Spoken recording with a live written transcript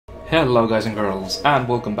Hello guys and girls, and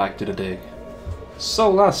welcome back to the dig. So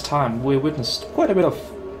last time we witnessed quite a bit of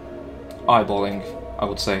eyeballing, I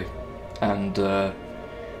would say, and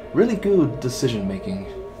really good decision making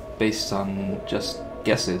based on just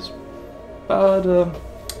guesses. But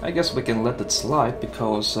I guess we can let it slide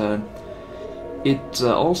because it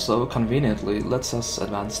also conveniently lets us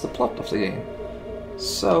advance the plot of the game.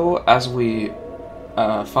 So as we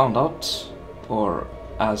found out, or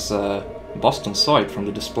as Boston saw it from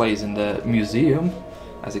the displays in the museum,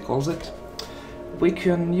 as he calls it, we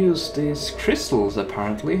can use these crystals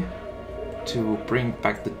apparently to bring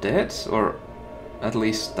back the dead, or at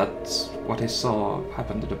least that's what he saw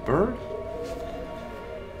happen to the bird.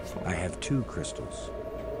 I have 2 crystals.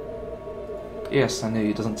 Yes, I know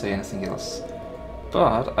he doesn't say anything else.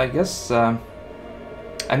 But I guess, I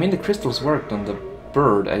mean, the crystals worked on the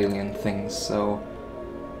bird alien things, so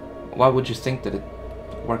why would you think that it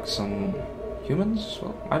works on humans?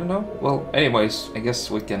 Well, I don't know. Well, anyways, I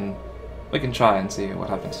guess we can try and see what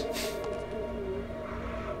happens.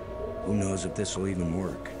 Who knows if this will even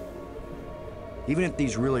work? Even if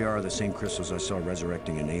these really are the same crystals I saw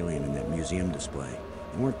resurrecting an alien in that museum display,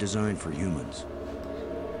 they weren't designed for humans.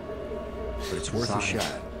 But it's worth a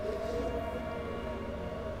shot.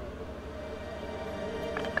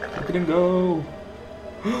 Look at him go!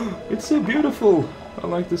 It's so beautiful! I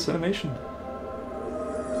like this animation.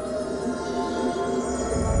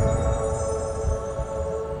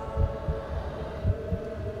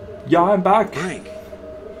 Yeah, I'm back! Brink!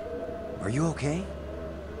 Are you okay?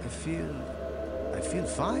 I feel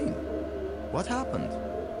fine. What happened?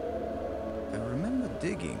 I remember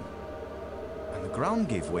digging, and the ground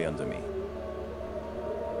gave way under me.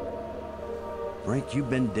 Brink, you've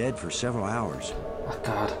been dead for several hours. Oh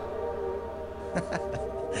god.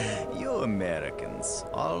 You Americans,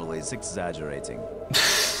 always exaggerating.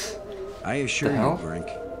 I assure hell? you, Brink.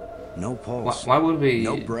 No pulse. Why would we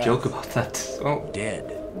no breath, joke about that? Well,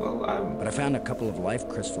 dead. Well, But I found a couple of life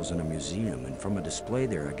crystals in a museum, and from a display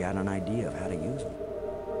there I got an idea of how to use them.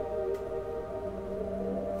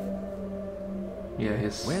 yeah,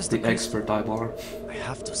 he's Where's the the expert eyeballer. I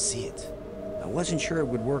have to see it. I wasn't sure it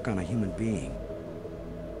would work on a human being.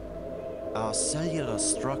 Our cellular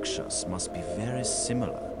structures must be very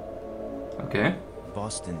similar. Okay.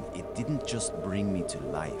 Boston, it didn't just bring me to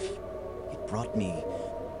life. It brought me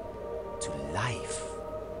to life.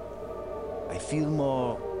 I feel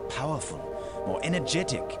more powerful, more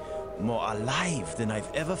energetic, more alive than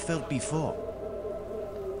I've ever felt before.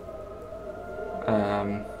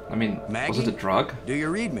 I mean, was it a Maggie? drug? Do you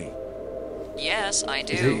read me? Yes, I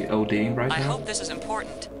do. Is he ODing right I now? hope this is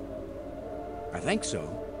important. I think so.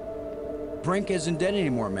 Brink isn't dead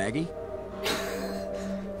anymore, Maggie.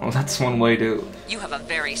 Well, that's one way to You have a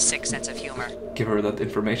very sick sense of humor. give her that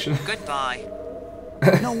information. Goodbye.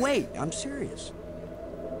 No, wait, I'm serious.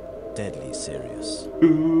 Deadly serious.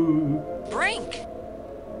 Ooh. Brink!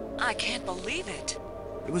 I can't believe it.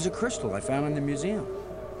 It was a crystal I found in the museum.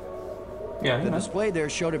 Yeah, you The know. display there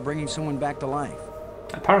showed it bringing someone back to life.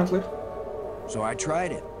 Apparently. So I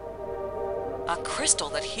tried it. A crystal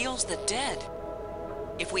that heals the dead.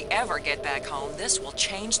 If we ever get back home, this will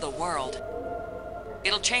change the world.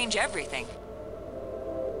 It'll change everything.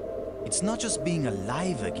 It's not just being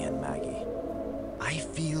alive again, Maggie. I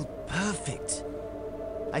feel perfect.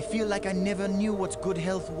 I feel like I never knew what good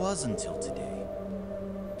health was until today.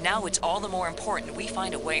 Now it's all the more important we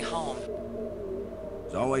find a way home.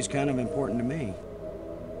 It's always kind of important to me.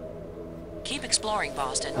 Keep exploring,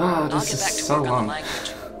 Boston. Ah, I'll this get is back to so work on long. the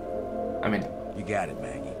language. I mean, You got it,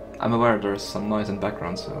 Maggie. I'm aware there's some noise in the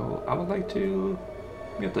background, so I would like to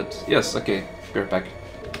mute it. Yes, okay, be right back.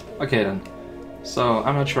 Okay then. So,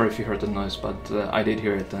 I'm not sure if you heard the noise, but I did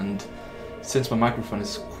hear it, and since my microphone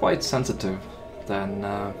is quite sensitive, then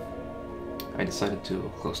I decided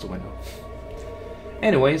to close the window.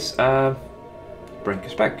 Anyways, Brink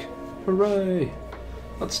is back. Hooray!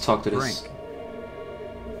 Let's talk to this. Brink.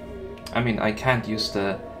 I mean, I can't use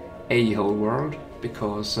the a-hole word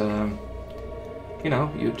because, you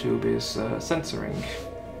know, YouTube is censoring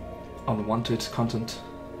unwanted content.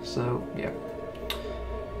 So, yeah.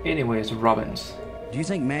 Anyways, Robbins. Do you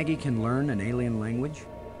think Maggie can learn an alien language?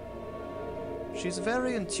 She's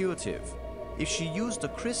very intuitive. If she used a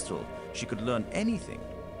crystal, she could learn anything.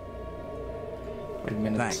 Wait a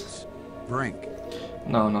minute. Thanks. Brink.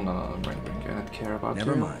 No, Brink. I don't care about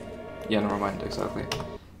Never you. mind. Yeah, never mind, exactly.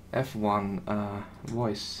 F1,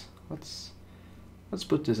 voice. Let's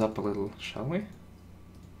put this up a little, shall we?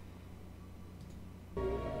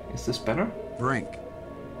 Is this better? Brink.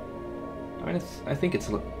 I mean, I think it's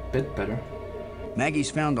a bit better. Maggie's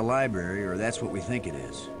found a library, or that's what we think it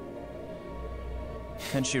is.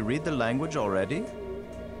 Can she read the language already?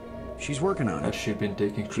 She's working on Has it. she been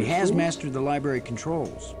taking She crystals? has mastered the library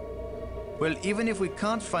controls. Well, even if we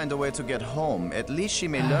can't find a way to get home, at least she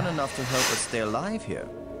may learn enough to help us stay alive here.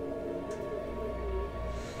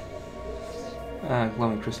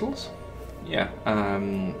 Glowing crystals? Yeah, how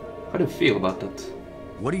do you feel about that?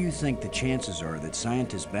 What do you think the chances are that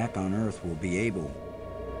scientists back on Earth will be able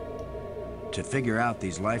to figure out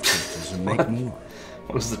these life crystals and make What? more?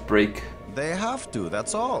 What does it break? They have to,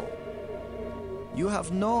 that's all. You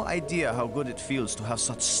have no idea how good it feels to have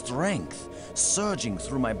such strength surging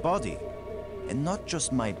through my body. And not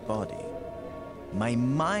just my body. My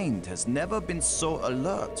mind has never been so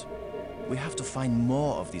alert. We have to find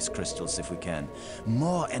more of these crystals if we can.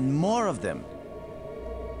 More and more of them.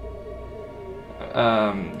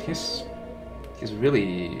 He's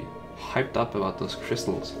really hyped up about those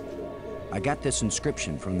crystals. I got this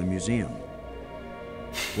inscription from the museum.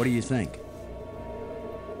 What do you think?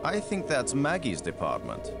 I think that's Maggie's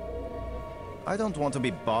department. I don't want to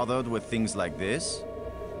be bothered with things like this.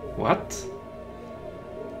 What?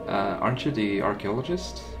 Aren't you the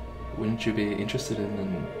archaeologist? Wouldn't you be interested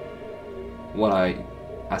in what I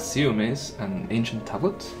assume is an ancient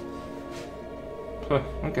tablet? Huh,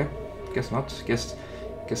 okay, guess not. Guess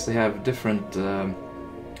they have different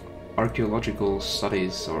archaeological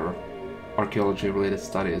studies or archaeology-related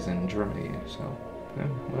studies in Germany. So, yeah,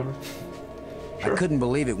 whatever. Sure. I couldn't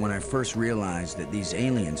believe it when I first realized that these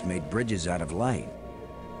aliens made bridges out of light.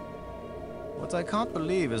 What I can't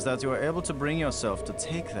believe is that you are able to bring yourself to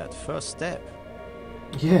take that first step.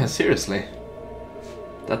 Yeah, seriously.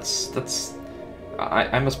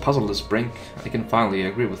 I'm as puzzled as Brink. I can finally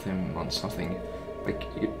agree with him on something. Like,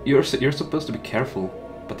 you're supposed to be careful,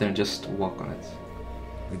 but then just walk on it.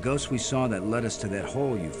 The ghost we saw that led us to that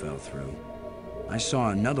hole you fell through. I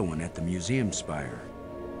saw another one at the museum spire.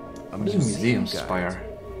 What is a museum guide. spire?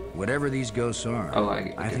 Whatever these ghosts are, Oh,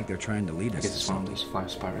 I think they're trying to lead I us guess to it's one of something. those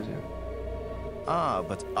 5 spires, yeah. Ah,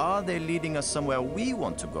 but are they leading us somewhere we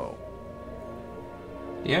want to go?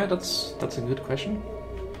 Yeah, that's a good question.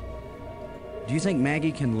 Do you think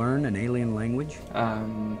Maggie can learn an alien language?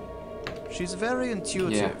 She's very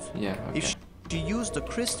intuitive. Yeah, okay. If she used a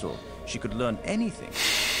crystal, she could learn anything.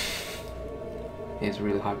 He's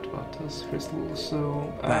really hyped about those crystals,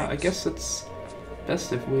 so I Thanks. guess it's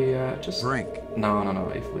best if we just... Brink.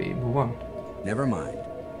 No, if we move on. Never mind.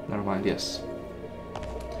 Never mind, yes.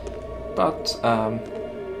 But, oh,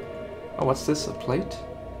 what's this, a plate?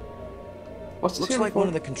 What's this Looks here like for? one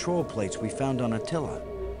of the control plates we found on Attila.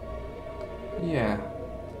 Yeah.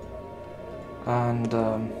 And,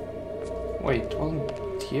 wait,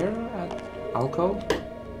 wasn't here at alcove?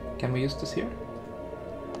 Can we use this here?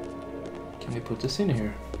 Can we put this in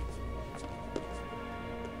here?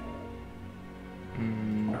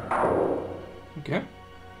 Okay.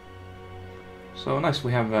 So nice,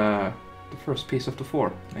 we have the first piece of the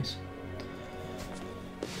 4. Nice.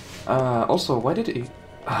 Also, why did he...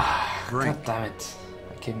 Brink. God damn it.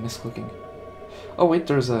 I keep misclicking. Oh wait,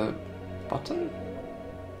 there's a button?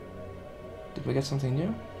 Did we get something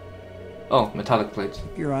new? Oh, metallic plate.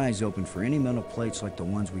 Keep your eyes open for any metal plates like the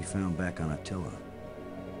ones we found back on Attila.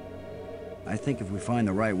 I think if we find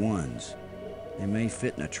the right ones, they may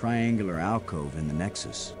fit in a triangular alcove in the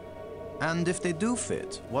Nexus. And if they do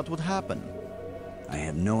fit, what would happen? I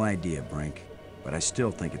have no idea, Brink, but I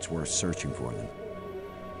still think it's worth searching for them.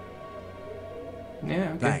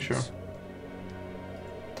 Yeah, okay, Thanks. sure.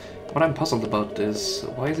 What I'm puzzled about is,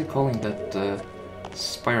 why is he calling that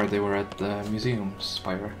spire they were at the museum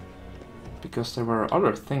spire? Because there were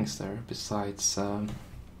other things there besides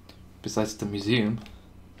the museum.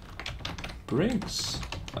 Brink's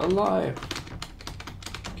alive.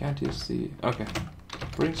 Can't you see? Okay.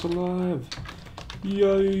 Brink's alive.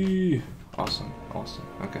 Yay! Awesome.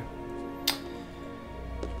 Okay.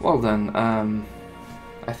 Well then,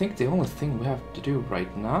 I think the only thing we have to do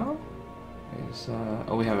right now is...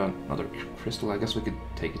 oh, we have another crystal. I guess we could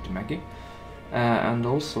take it to Maggie. And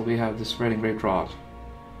also we have this red engraved rod.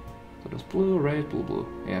 So there's blue, red, blue.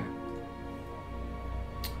 Yeah.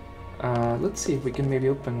 Let's see if we can maybe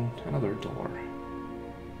open another door.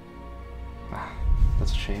 Ah,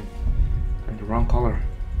 that's a shame. They're in the wrong color.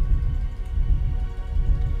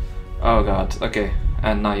 Oh god, okay.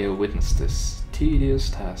 And now you witness this tedious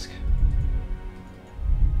task.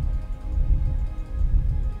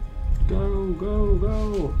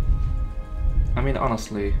 Go! I mean,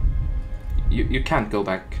 honestly, you can't go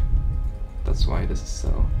back. That's why this is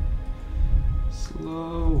so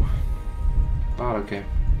slow. But okay.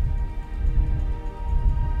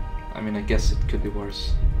 I mean, I guess it could be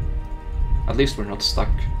worse. At least we're not stuck.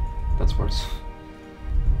 That's worse.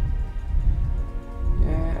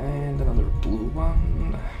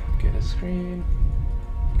 screen.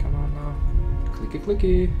 Come on now. Clicky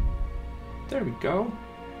clicky. There we go.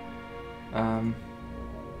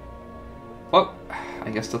 Well, I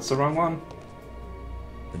guess that's the wrong one.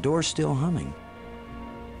 The door's still humming.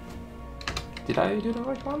 Did I do the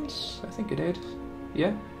right ones? I think I did.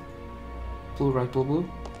 Yeah. Blue, red, blue,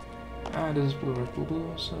 blue. And this is blue, red, blue,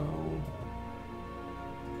 blue, so...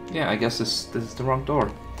 Yeah, I guess this is the wrong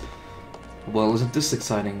door. Well, isn't this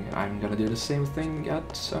exciting? I'm gonna do the same thing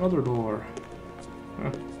at another door.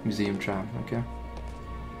 Museum tram, okay.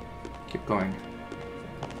 Keep going.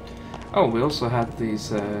 Oh, we also had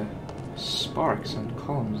these sparks and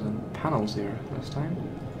columns and panels here last time.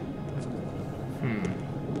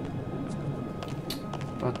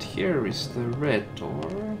 But here is the red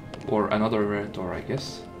door, or another red door, I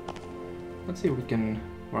guess. Let's see if we can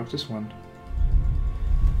work this one.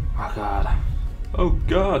 Oh god. Oh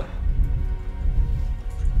god!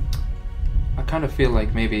 I kind of feel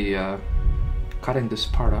like maybe cutting this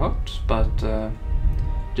part out, but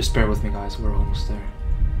just bear with me guys, we're almost there.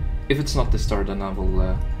 If it's not this door, then I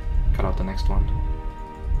will cut out the next one.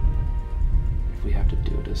 If we have to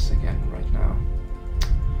do this again right now.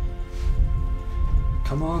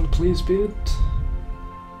 Come on, please be it.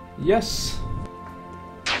 Yes!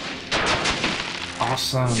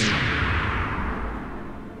 Awesome!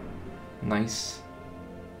 Nice.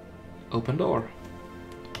 Open door.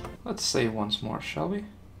 Let's save once more, shall we?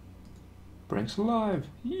 Brink's alive!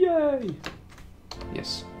 Yay!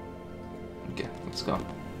 Yes. Okay, let's go.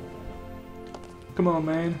 Come on,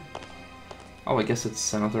 man. Oh, I guess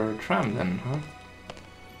it's another tram then, huh?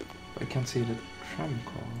 I can't see the tram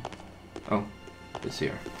call. Oh, it's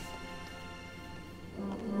here.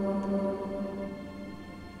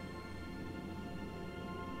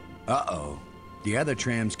 Uh-oh. The other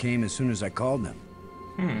trams came as soon as I called them.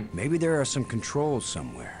 Maybe there are some controls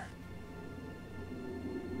somewhere.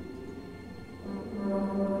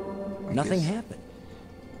 Nothing happened.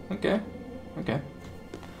 Okay, okay.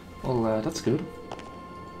 Well, that's good.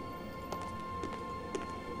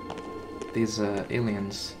 These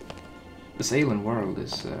aliens... This alien world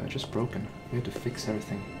is just broken. We have to fix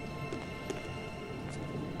everything.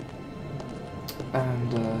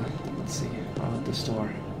 And, let's see, how about this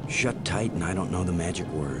door? Shut tight and I don't know the magic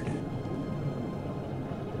word.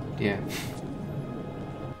 Yeah.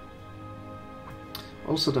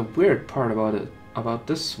 Also, the weird part about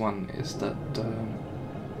this one is that,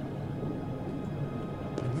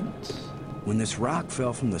 When this rock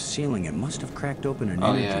fell from the ceiling, it must have cracked open an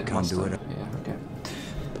energy conduit. Yeah, okay.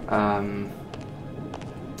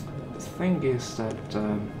 The thing is that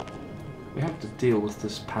we have to deal with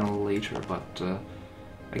this panel later, but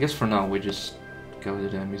I guess for now we just go to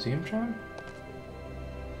the museum tram.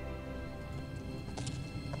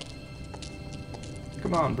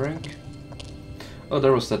 Come on, Brink. Oh,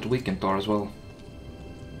 there was that weekend door as well.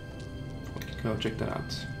 We can go check that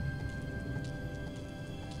out.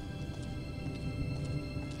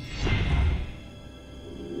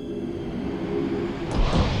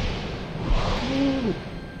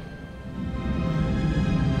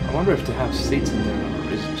 I wonder if they have seats in there,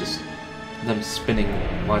 or is it just them spinning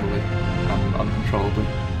wildly and uncontrollably?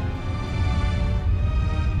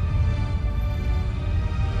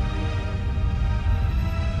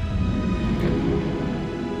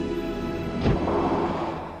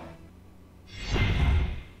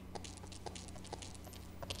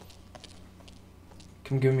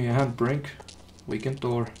 Come give me a hand, Brink. Weekend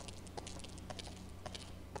door.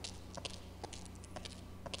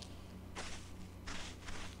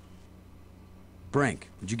 Brink,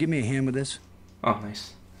 would you give me a hand with this? Oh,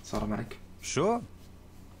 nice. It's automatic. Sure.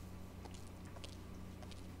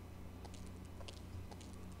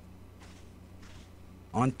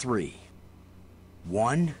 On 3.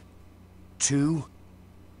 1, 2,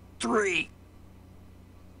 3.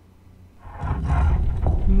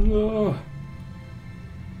 No.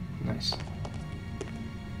 Nice.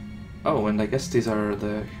 Oh, and I guess these are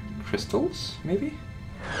the crystals, maybe?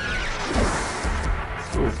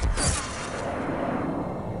 Ooh.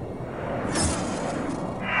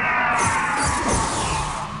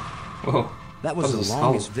 Whoa. That was the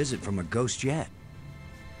longest visit from a ghost yet.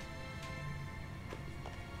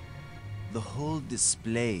 The whole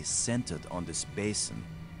display is centered on this basin.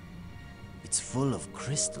 It's full of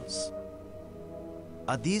crystals.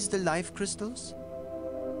 Are these the life crystals?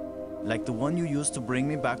 Like the one you used to bring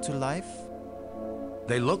me back to life?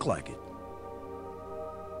 They look like it.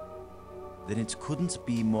 Then it couldn't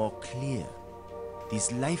be more clear.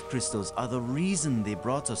 These life crystals are the reason they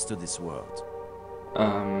brought us to this world.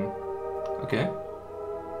 Okay.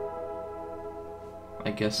 I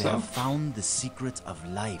guess They so. have found the secret of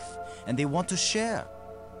life, and they want to share.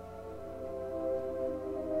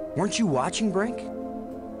 Weren't you watching, Brink?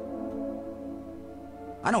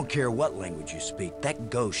 I don't care what language you speak, that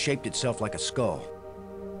ghost shaped itself like a skull.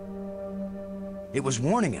 It was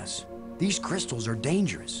warning us. These crystals are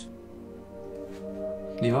dangerous.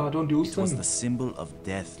 Yeah, don't use It them. was the symbol of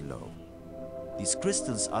death, Lo. These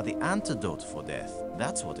crystals are the antidote for death.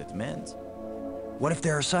 That's what it meant. What if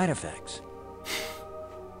there are side effects?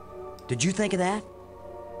 Did you think of that?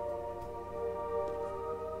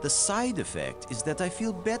 The side effect is that I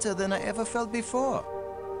feel better than I ever felt before.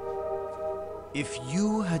 If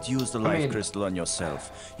you had used a life crystal on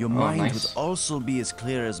yourself, your mind nice. would also be as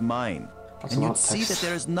clear as mine. That's And a lot you'd of see that text.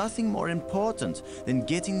 there is nothing more important than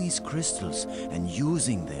getting these crystals and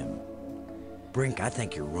using them. Brink, I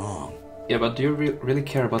think you're wrong. Yeah, but do you really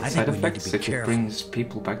care about I side think we need to effects be if careful. it brings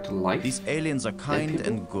people back to life? These aliens are kind people?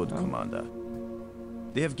 and good, Oh. Commander.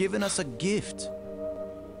 They have given us a gift.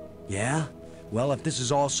 Yeah? Well, if this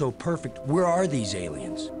is all so perfect, where are these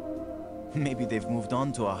aliens? Maybe they've moved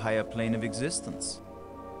on to a higher plane of existence.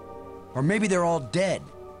 Or maybe they're all dead.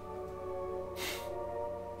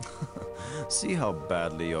 See how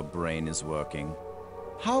badly your brain is working.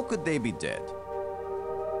 How could they be dead?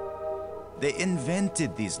 They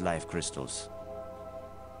invented these life crystals.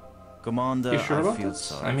 Commander, You sure I about feel this?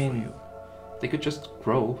 sorry I mean, for you. they could just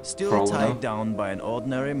grow. Still tied down by an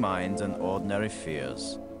ordinary mind and ordinary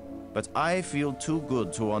fears. But I feel too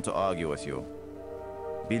good to want to argue with you.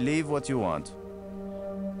 Believe what you want.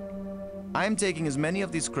 I'm taking as many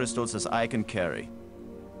of these crystals as I can carry.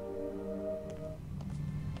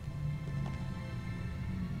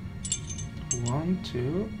 One,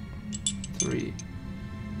 2, 3.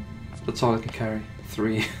 That's all I can carry.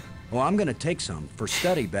 3. Well, I'm gonna take some for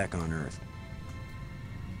study back on Earth.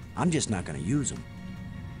 I'm just not gonna use them.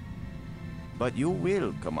 But you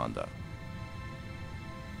will, Commander.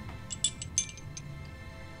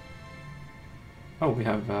 Oh, we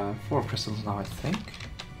have 4 crystals now, I think.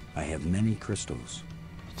 I have many crystals.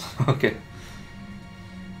 Okay.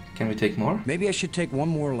 Can we take more? Maybe I should take one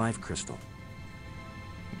more life crystal.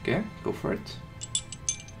 Okay, go for it.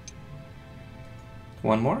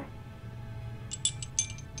 One more?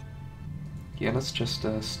 Yeah, let's just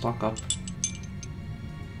stock up.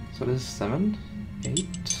 So this is 7,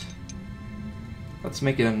 8. Let's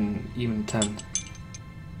make it an even 10.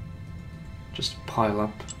 Just pile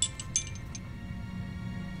up.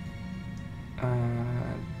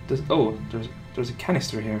 There's a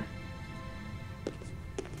canister here.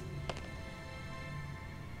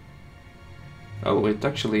 Oh, it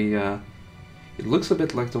actually, it looks a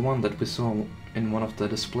bit like the one that we saw in one of the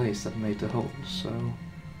displays that made the hole, so...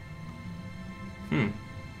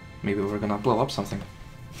 Maybe we're gonna blow up something.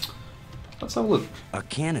 Let's have a look. A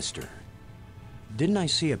canister. Didn't I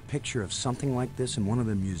see a picture of something like this in one of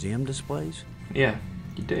the museum displays? Yeah,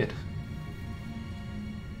 you did.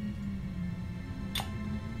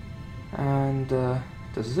 And,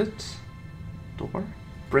 this is it. Door.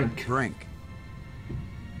 Brink. Brink.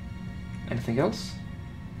 Anything else?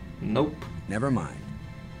 Nope. Never mind.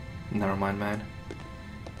 Never mind, man.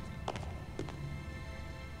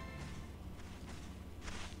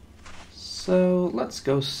 So, let's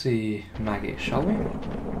go see Maggie, shall we?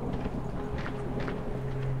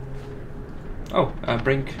 Oh,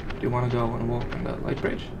 Brink, do you want to go and walk on the light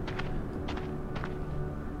bridge?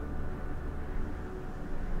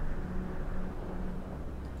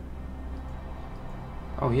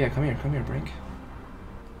 Oh yeah, come here, Brink.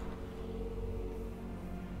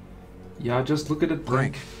 Yeah, just look at it,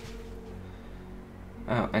 Brink.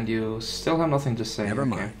 And you still have nothing to say. Never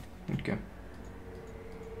mind. Okay.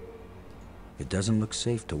 It doesn't look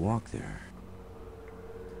safe to walk there.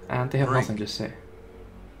 And they have Brink. nothing to say.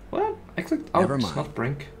 What? I clicked out, Never mind. not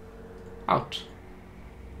Brink. Out.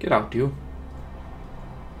 Get out, you.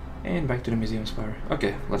 And back to the museum spire.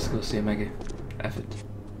 Okay, let's go see Maggie. F it.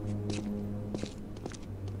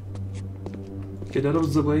 Get out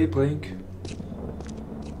of the way, Brink.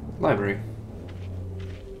 Library.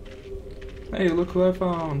 Hey, look who I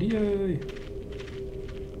found! Yay!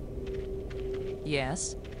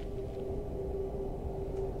 Yes?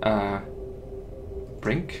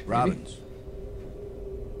 Brink? maybe? Robbins.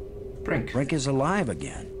 Brink. Brink is alive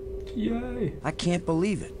again. Yay! I can't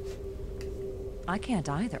believe it. I can't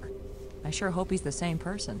either. I sure hope he's the same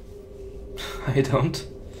person. I don't.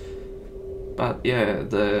 But yeah,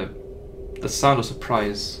 the sound of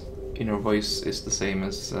surprise in your voice is the same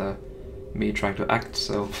as me trying to act,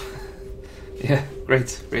 so yeah,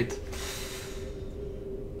 great.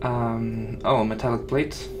 Oh, a metallic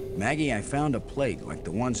plate. Maggie, I found a plate like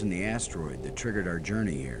the ones in the asteroid that triggered our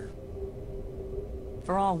journey here.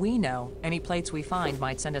 For all we know, any plates we find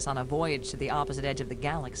might send us on a voyage to the opposite edge of the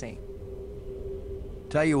galaxy.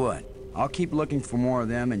 Tell you what, I'll keep looking for more of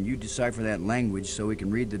them and you decipher that language so we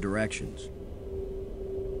can read the directions.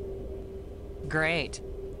 Great.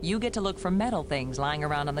 You get to look for metal things lying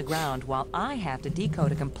around on the ground while I have to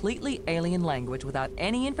decode a completely alien language without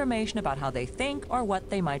any information about how they think or what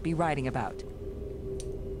they might be writing about.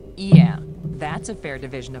 Yeah, that's a fair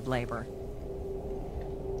division of labor.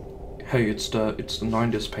 Hey, it's the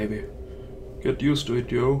 90s, baby. Get used to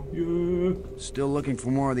it, yo. Yeah. Still looking for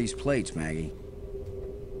more of these plates, Maggie.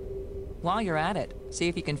 While you're at it, see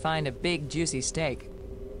if you can find a big juicy steak.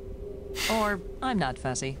 Or, I'm not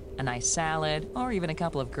fussy, a nice salad, or even a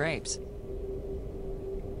couple of grapes.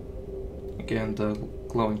 Again, the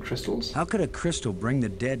glowing crystals. How could a crystal bring the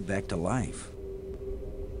dead back to life?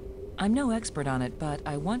 I'm no expert on it, but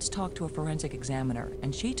I once talked to a forensic examiner,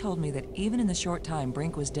 and she told me that even in the short time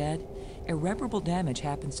Brink was dead, irreparable damage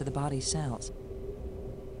happens to the body's cells.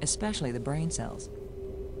 Especially the brain cells.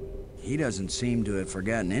 He doesn't seem to have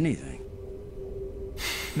forgotten anything.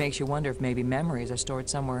 Makes you wonder if maybe memories are stored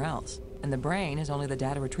somewhere else, and the brain is only the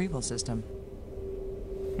data retrieval system.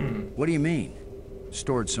 What do you mean?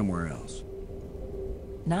 Stored somewhere else?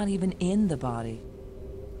 Not even in the body.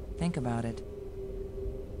 Think about it.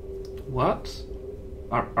 What?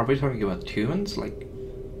 Are we talking about humans? Like...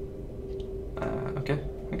 okay,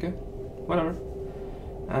 whatever.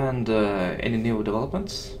 And any new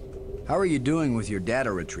developments? How are you doing with your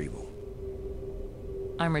data retrieval?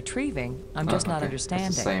 I'm retrieving, I'm just not understanding.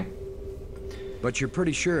 It's the same. But you're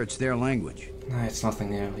pretty sure it's their language. Nah, it's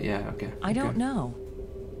nothing new. Yeah, okay. I don't know.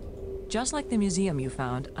 Just like the museum you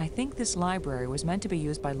found, I think this library was meant to be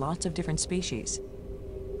used by lots of different species.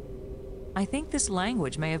 I think this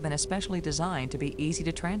language may have been especially designed to be easy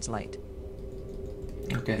to translate.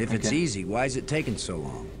 Okay. If it's easy, why is it taking so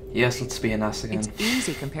long? Yes, let's be an ass again. It's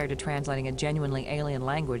easy compared to translating a genuinely alien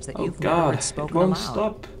language that you've God, never heard spoken it won't aloud.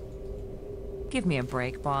 stop. Give me a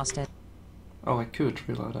break, Boston. Oh, I could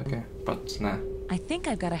reload, okay. But nah. I think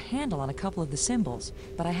I've got a handle on a couple of the symbols,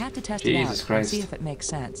 but I have to test it Jesus out Christ. and see if it makes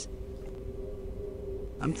sense.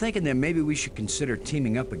 I'm thinking that maybe we should consider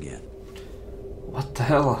teaming up again. What the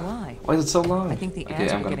hell? Why? Why is it so long? I think the Okay,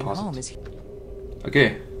 answer I'm to gonna getting pause home it. is...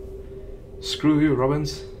 Okay. Screw you,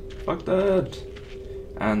 Robbins. Fuck that.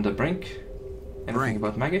 And Brink? Anything Brink.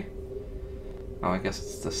 about Maggie? Oh, I guess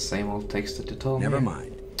it's the same old text that you told me. Never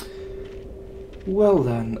mind. Well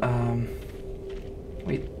then,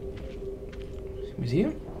 wait.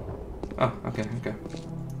 Museum? Oh, okay.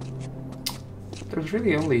 There's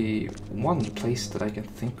really only one place that I can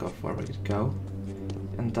think of where we could go.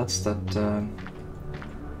 And that's that,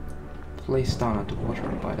 place down at the water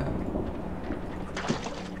by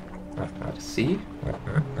the sea.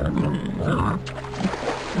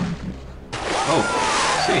 Oh,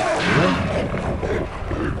 see.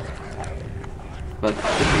 But did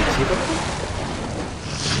we see that?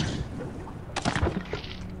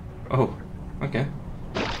 Oh, okay.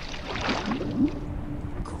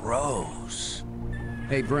 Gross.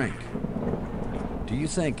 Hey, Brink. Do you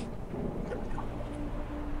think...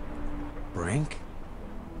 Brink?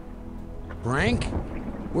 Brink?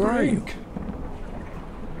 Where are you?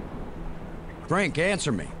 Brink,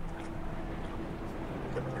 answer me.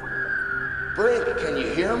 Brink, can you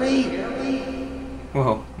hear me?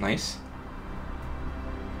 Whoa, nice.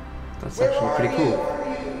 That's actually pretty cool.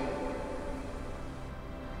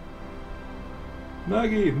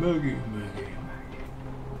 Maggie.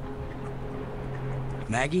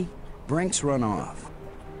 Maggie? Brink's run off.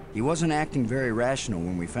 He wasn't acting very rational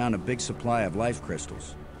when we found a big supply of life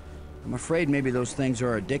crystals. I'm afraid maybe those things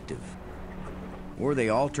are addictive. Or they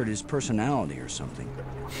altered his personality or something.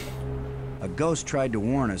 A ghost tried to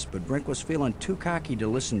warn us, but Brink was feeling too cocky to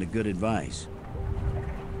listen to good advice.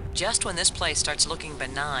 Just when this place starts looking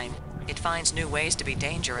benign, it finds new ways to be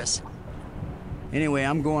dangerous. Anyway,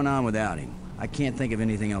 I'm going on without him. I can't think of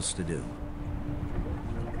anything else to do.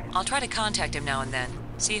 I'll try to contact him now and then,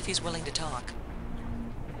 see if he's willing to talk.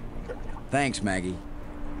 Thanks, Maggie.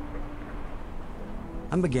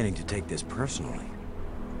 I'm beginning to take this personally.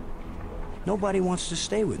 Nobody wants to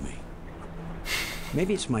stay with me.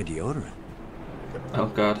 Maybe it's my deodorant. Oh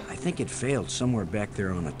god. I think it failed somewhere back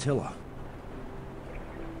there on Attila.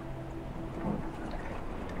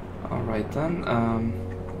 Alright then,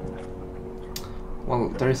 well,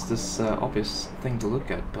 there is this obvious thing to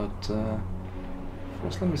look at, but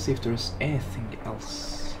first let me see if there's anything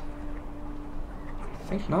else. I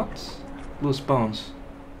think not. Loose bones.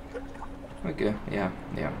 Okay, yeah.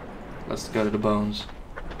 Let's go to the bones.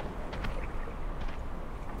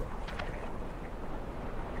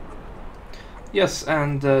 Yes,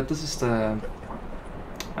 and this is the,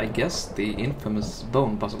 I guess, the infamous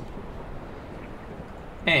bone puzzle.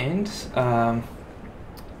 And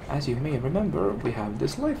as you may remember, we have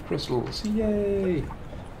this life crystals. Yay!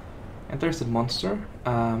 And there's the monster.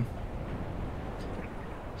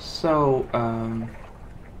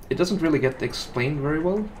 It doesn't really get explained very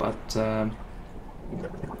well, but I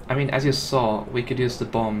mean, as you saw, we could use the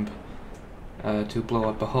bomb to blow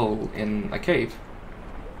up a hole in a cave.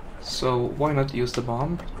 So why not use the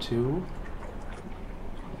bomb to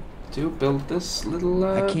build this little...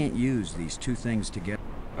 I can't use these two things together.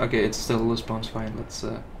 Okay, it's still loose bones, fine.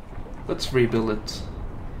 Let's rebuild it,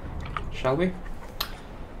 shall we?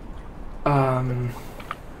 Oh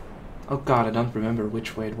god, I don't remember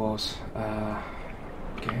which way it was.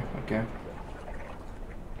 Okay.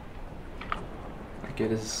 Okay,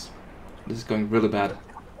 this is going really bad.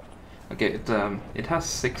 Okay, it has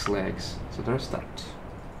 6 legs, so there's that.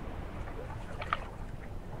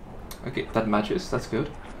 Okay, that matches, that's good.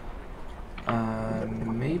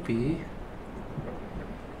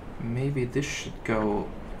 Maybe this should go...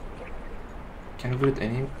 Can we put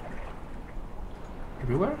it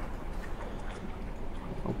everywhere?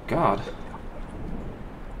 Oh god.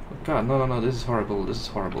 Oh god, no, this is horrible, this is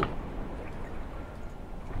horrible.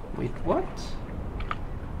 Wait, what?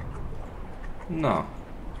 No.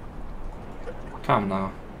 Come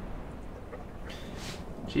now.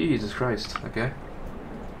 Jesus Christ, okay.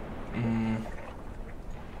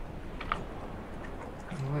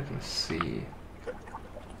 Let me see.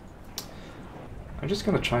 I'm just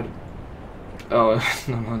gonna try to... Oh,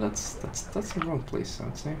 no, that's the wrong place, I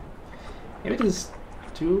would say. Maybe it is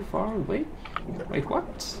too far away? Wait, what?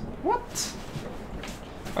 What?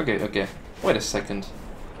 Okay, wait a second.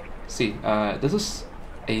 See, this is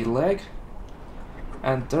a leg,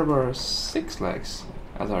 and there were 6 legs,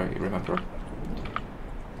 as I remember.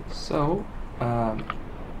 So,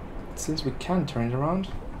 since we can turn it around...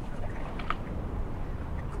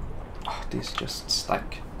 Oh, these just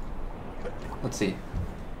stack. Let's see.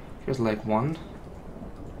 Here's leg 1.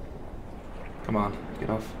 Come on,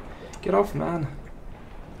 get off. Get off, man.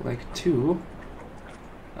 Leg 2.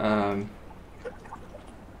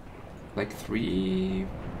 Like 3,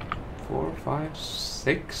 4, 5,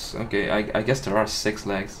 6. Okay, I guess there are 6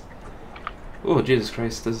 legs. Oh, Jesus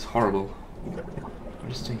Christ, this is horrible. I'm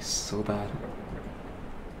just doing so bad.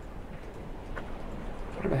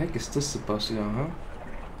 Where the heck is this supposed to go, huh?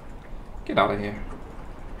 Get out of here.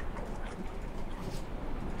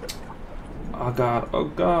 Oh god, oh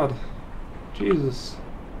god. Jesus.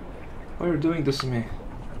 Why are you doing this to me?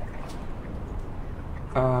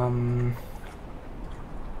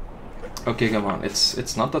 Okay, come on.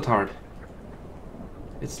 It's not that hard.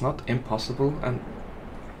 It's not impossible, and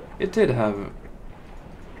it did have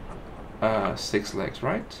 6 legs,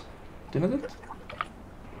 right? Didn't it?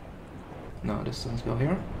 No, this doesn't go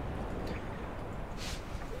here.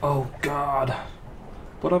 Oh god.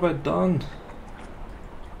 What have I done?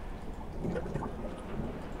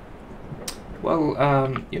 Well,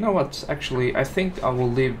 you know what? Actually, I think I will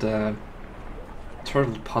leave the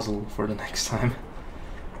turtle puzzle for the next time,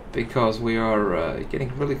 because we are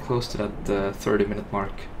getting really close to that 30-minute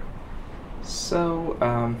mark. So,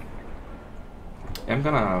 I'm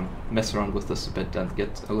gonna mess around with this a bit and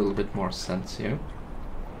get a little bit more sense here.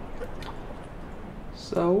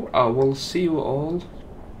 So, I will see you all...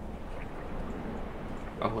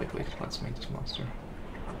 Oh, wait, let's make this monster.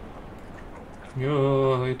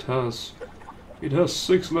 Yeah, it has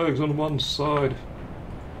 6 legs on one side.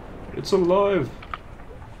 It's alive.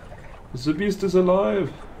 The beast is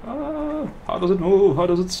alive. Ah, how does it move? How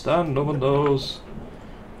does it stand? No one knows.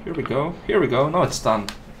 Here we go. Now it's done.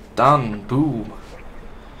 Done. Boom.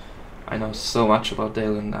 I know so much about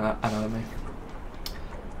alien anatomy.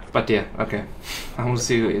 But yeah, okay. I will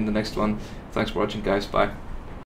see you in the next one. Thanks for watching, guys. Bye.